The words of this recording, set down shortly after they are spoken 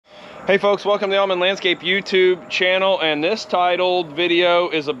Hey folks, welcome to the Auman Landscape YouTube channel, and this titled video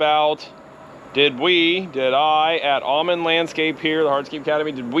is about did I at Auman Landscape here, the Hardscape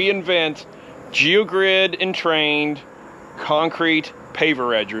Academy, did we invent Geogrid Entrained concrete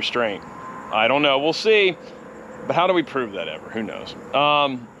paver edge restraint? I don't know, we'll see, but how do we prove that ever? Who knows?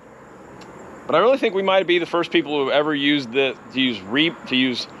 But I really think we might be the first people who have ever used to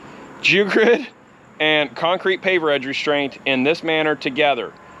use Geogrid and concrete paver edge restraint in this manner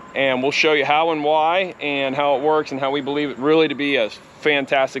together. And we'll show you how and why and how it works and how we believe it really to be a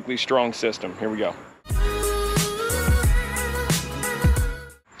fantastically strong system. Here we go.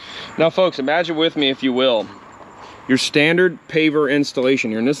 Now folks, imagine with me, if you will, your standard paver installation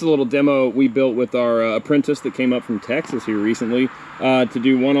here. And this is a little demo we built with our apprentice that came up from Texas here recently to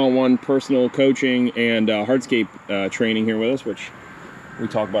do one-on-one personal coaching and hardscape training here with us, which we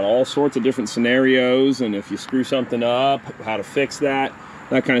talk about all sorts of different scenarios, and if you screw something up, how to fix that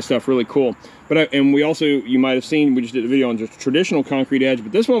kind of stuff. Really cool. But and we also, you might have seen, we just did a video on just traditional concrete edge,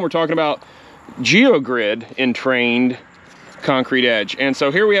 but this one we're talking about Geogrid Entrained concrete edge. And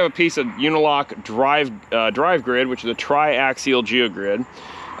so here we have a piece of Unilock DRIVEGRID, which is a tri-axial geogrid.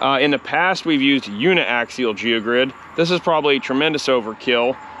 In the past we've used uni-axial geogrid. This is probably tremendous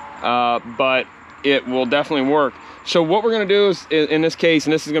overkill, but it will definitely work. So what we're going to do is, in this case,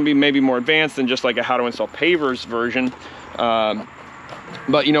 and this is going to be maybe more advanced than just like a how to install pavers version,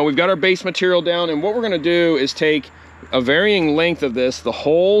 but you know, we've got our base material down, and what we're going to do is take a varying length of this, the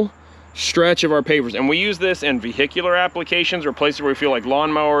whole stretch of our pavers, and we use this in vehicular applications or places where we feel like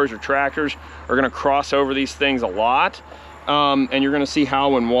lawnmowers or tractors are going to cross over these things a lot, and you're going to see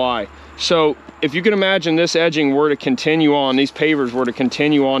how and why. So if you can imagine this edging were to continue on, these pavers were to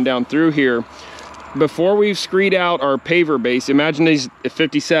continue on down through here, before we've screed out our paver base, imagine these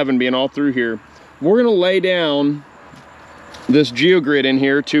 57 being all through here, we're going to lay down this geogrid in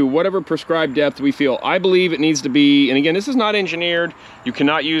here to whatever prescribed depth we feel. I believe it needs to be, and again, this is not engineered. You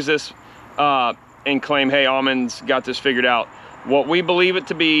cannot use this and claim, hey, Auman's got this figured out. What we believe it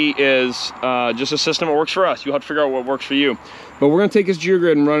to be is just a system that works for us. You'll have to figure out what works for you. But we're going to take this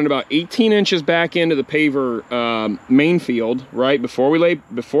geogrid and run it about 18 inches back into the paver main field, right, before we lay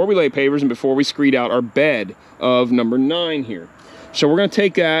pavers and before we screed out our bed of number 9 here. So we're going to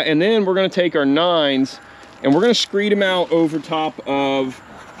take that, and then we're going to take our 9s, and we're going to screed them out over top of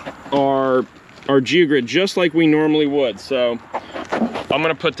our geogrid just like we normally would. So I'm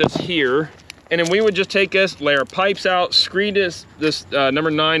going to put this here, and then we would just take this, lay our pipes out, screed this number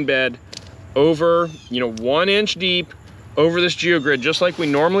 9 bed over, you know, 1 inch deep over this geogrid just like we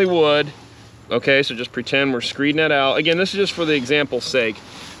normally would. Okay, so just pretend we're screeding that out. Again, this is just for the example's sake.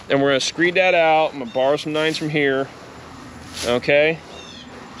 And we're going to screed that out. I'm going to borrow some 9s from here. Okay.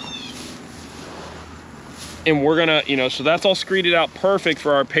 And we're gonna, you know, so that's all screeded out perfect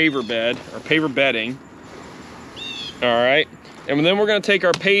for our paver bed, our paver bedding. All right, and then we're gonna take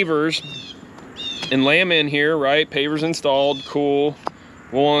our pavers and lay them in here, right? Pavers installed, cool.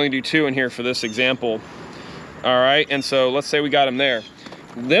 We'll only do 2 in here for this example. All right, and so let's say we got them there.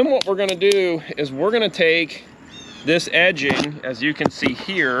 Then what we're gonna do is we're gonna take this edging, as you can see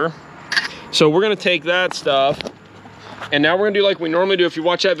here. So we're gonna take that stuff, and now we're gonna do like we normally do. If you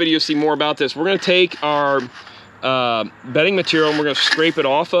watch that video, you'll see more about this. We're gonna take our bedding material and we're gonna scrape it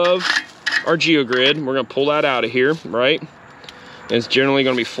off of our geogrid. We're gonna pull that out of here, right? And it's generally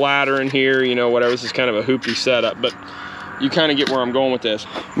gonna be flatter in here, you know, whatever. This is kind of a hoopty setup, but you kind of get where I'm going with this.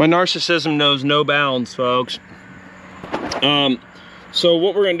 My narcissism knows no bounds, folks. So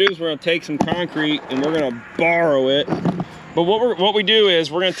what we're gonna do is we're gonna take some concrete and we're gonna borrow it. But what we do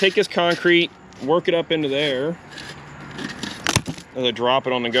is we're gonna take this concrete, work it up into there. As I drop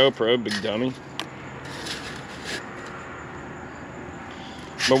it on the GoPro, big dummy.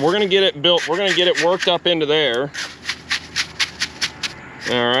 But we're gonna get it built, we're gonna get it worked up into there.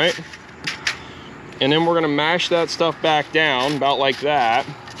 All right. And then we're gonna mash that stuff back down, about like that.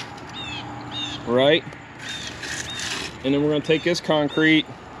 Right? And then we're gonna take this concrete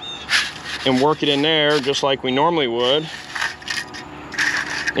and work it in there just like we normally would.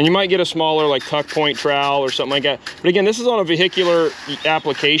 And you might get a smaller like tuck point trowel or something like that. But again, this is on a vehicular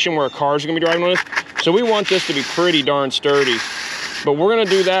application where a car's gonna be driving on this. So we want this to be pretty darn sturdy. But we're gonna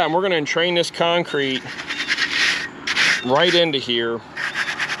do that, and we're gonna entrain this concrete right into here.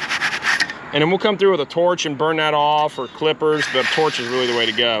 And then we'll come through with a torch and burn that off, or clippers, but a torch is really the way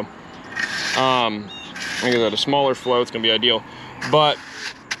to go. I think at a smaller flow, it's gonna be ideal. But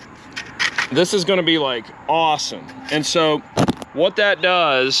this is gonna be like awesome. And so what that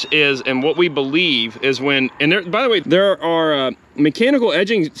does is, and what we believe is when, and there, by the way, there are mechanical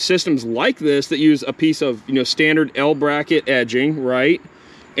edging systems like this that use a piece of, you know, standard L bracket edging, right?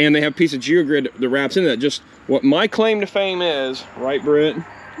 and they have a piece of Geogrid that wraps into that. Just what my claim to fame is, right, Britt?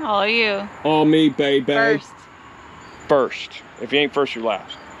 All you. All me, baby. First. First. If you ain't first, you're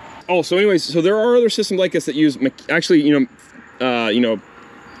last. Oh, so anyways, so there are other systems like this that use, actually, you know,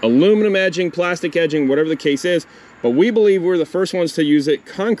 aluminum edging, plastic edging, whatever the case is, but we believe we're the first ones to use it,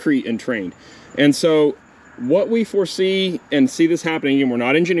 concrete entrained. And so what we foresee and see this happening, again, we're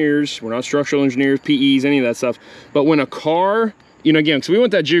not engineers, we're not structural engineers, PEs, any of that stuff, but when a car, you know, again, because we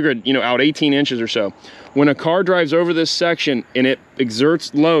want that Geogrid, you know, out 18 inches or so, when a car drives over this section and it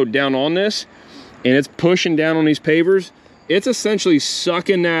exerts load down on this, and it's pushing down on these pavers, it's essentially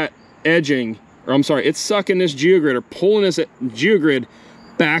sucking that edging, or I'm sorry, it's sucking this Geogrid or pulling this Geogrid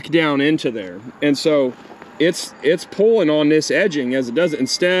back down into there. And so it's pulling on this edging as it does it.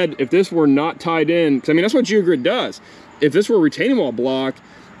 Instead, if this were not tied in, because I mean, that's what Geogrid does. If this were a retaining wall block,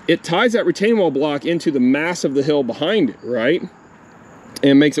 it ties that retaining wall block into the mass of the hill behind it, right?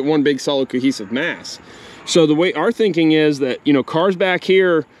 And makes it one big solid cohesive mass. So the way our thinking is that, you know, cars back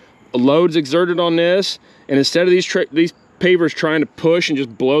here, loads exerted on this, and instead of these pavers trying to push and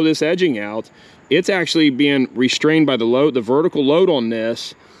just blow this edging out, it's actually being restrained by the load, the vertical load on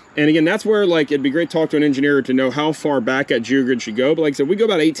this. And again, that's where, like, it'd be great to talk to an engineer to know how far back that Geogrid should go. But like I said, we go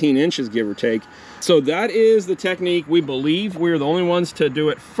about 18 inches, give or take. So that is the technique. We believe we're the only ones to do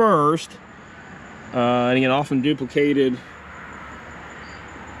it first. And again, often duplicated,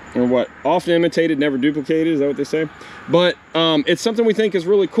 or what? Often imitated, never duplicated, is that what they say? But it's something we think is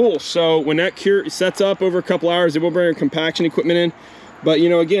really cool. So when that cure sets up over a couple hours, it will bring compaction equipment in. But, you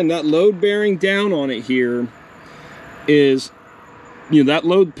know, again, that load bearing down on it here is, you know, that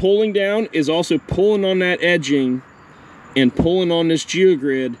load pulling down is also pulling on that edging and pulling on this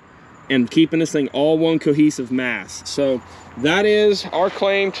Geogrid and keeping this thing all one cohesive mass. So that is our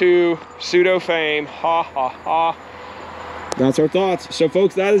claim to pseudo fame. Ha ha ha. That's our thoughts. So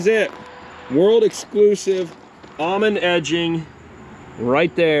folks, that is it. World exclusive Auman edging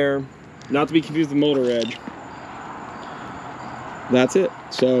right there. Not to be confused with Motor Edge. That's it.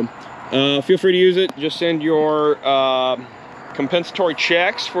 So feel free to use it. Just send your compensatory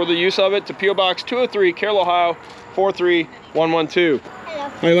checks for the use of it to P.O. Box 203, Carroll, Ohio 43112. Hello.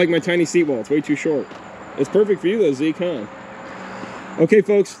 How you like my tiny seat wall? It's way too short. It's perfect for you though, Zeke, huh? Okay,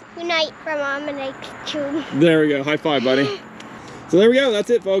 folks. Good night from Auman too. There we go. High five, buddy. So there we go. That's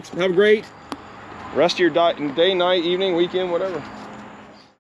it, folks. Have a great rest of your day, night, evening, weekend, whatever.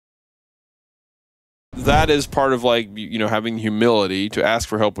 That is part of, like, you know, having humility to ask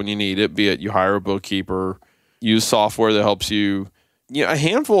for help when you need it, be it you hire a bookkeeper, use software that helps you. You know, a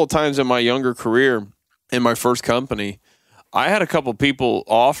handful of times in my younger career, in my first company, I had a couple people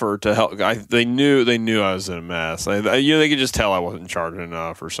offer to help. They knew I was in a mess. You know, they could just tell I wasn't charging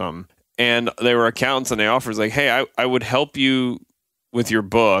enough or something. And they were accountants, and they offered, like, hey, I would help you with your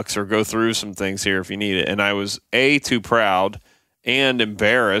books or go through some things here if you need it. And I was too proud and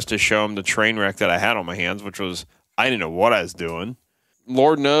embarrassed to show them the train wreck that I had on my hands, which was, I didn't know what I was doing.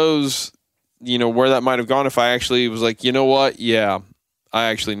 Lord knows, you know, where that might have gone if I actually was like, you know what? Yeah, I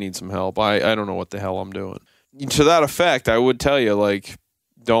actually need some help. I don't know what the hell I'm doing. To that effect, I would tell you, like,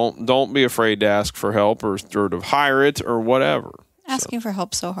 don't be afraid to ask for help or to hire it or whatever. Asking for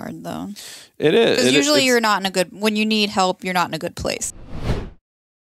help's so hard, though. It is. Because usually you're not in a good, when you need help, you're not in a good place.